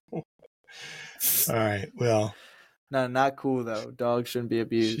 All right, well. No, not cool, though. Dogs shouldn't be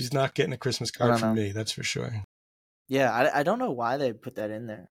abused. She's not getting a Christmas card from me, that's for sure. Yeah, I don't know why they put that in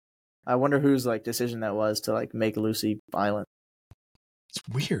there. I wonder whose decision that was to make Lucy violent. It's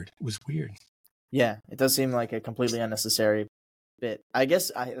weird. It was weird. Yeah, it does seem like a completely unnecessary bit. I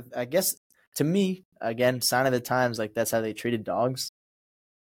guess to me, again, sign of the times, that's how they treated dogs.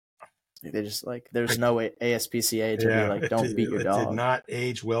 They just there's no ASPCA to be don't beat your dog. It did not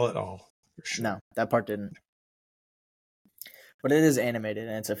age well at all. For sure. No, that part didn't. But it is animated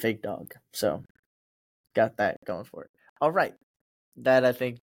and it's a fake dog, so got that going for it. All right, that I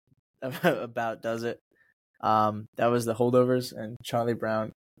think about does it. That was the Holdovers and Charlie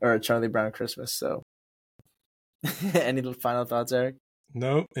Brown Christmas. So, any final thoughts, Eric?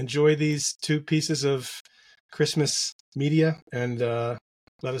 No. Enjoy these 2 pieces of Christmas media and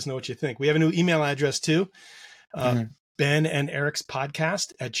let us know what you think. We have a new email address too. Ben and Eric's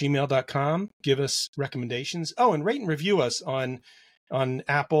podcast @gmail.com. Give us recommendations. Oh, and rate and review us on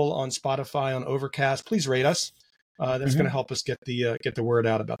Apple, on Spotify, on Overcast. Please rate us. That's going to help us get the word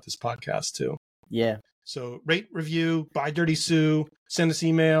out about this podcast too. Yeah. So rate, review, buy Dirty Sue, send us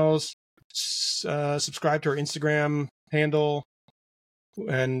emails, subscribe to our Instagram handle,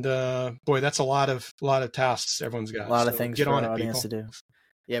 and boy, that's a lot of tasks everyone's got. A lot of things for our audience to do.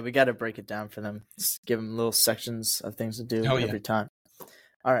 Yeah, we got to break it down for them. Just give them little sections of things to do every time.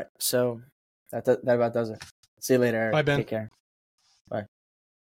 All right, so that about does it. See you later, Eric. Bye, Ben. Take care.